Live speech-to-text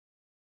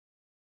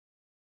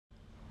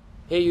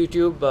Hey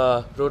YouTube,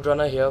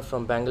 Roadrunner here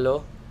from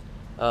Bangalore.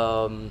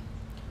 I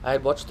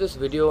had watched this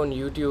video on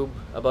YouTube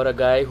about a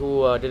guy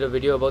who did a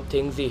video about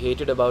things he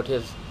hated about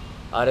his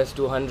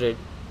RS200,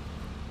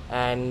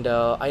 and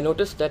I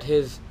noticed that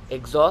his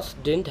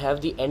exhaust didn't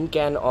have the end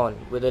can on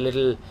with a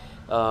little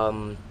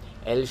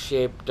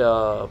L-shaped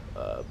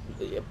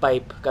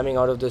pipe coming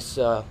out of this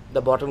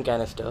the bottom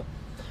canister.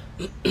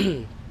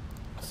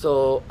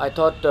 So I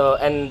thought,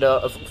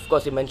 of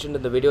course, he mentioned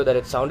in the video that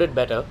it sounded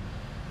better.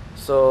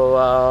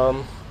 So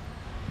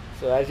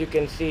as you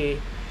can see,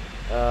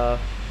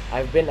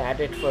 I've been at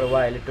it for a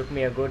while. It took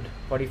me a good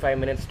 45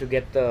 minutes to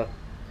get the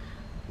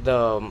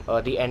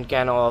end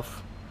can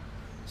off.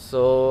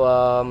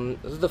 So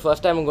this is the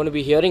first time I'm going to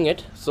be hearing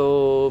it.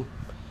 So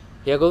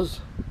here goes.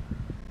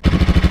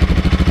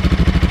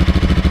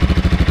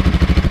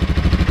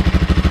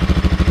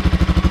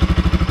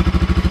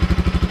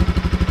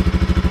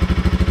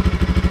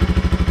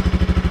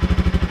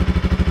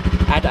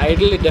 At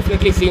idle, it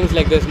definitely seems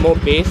like there's more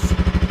bass.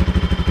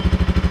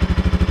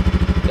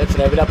 Let's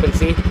rev it up and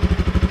see.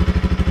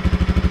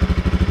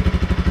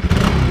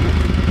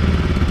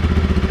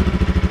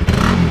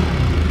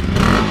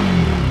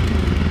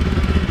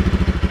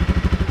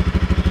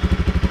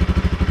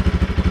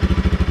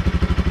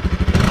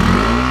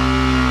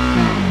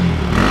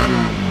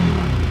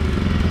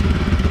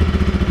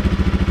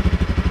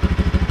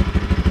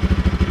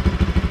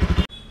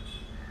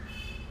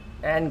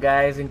 And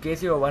guys, in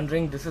case you are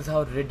wondering, this is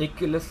how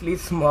ridiculously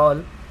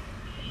small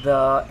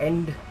the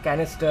end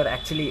canister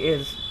actually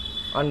is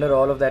under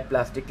all of that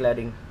plastic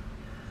cladding.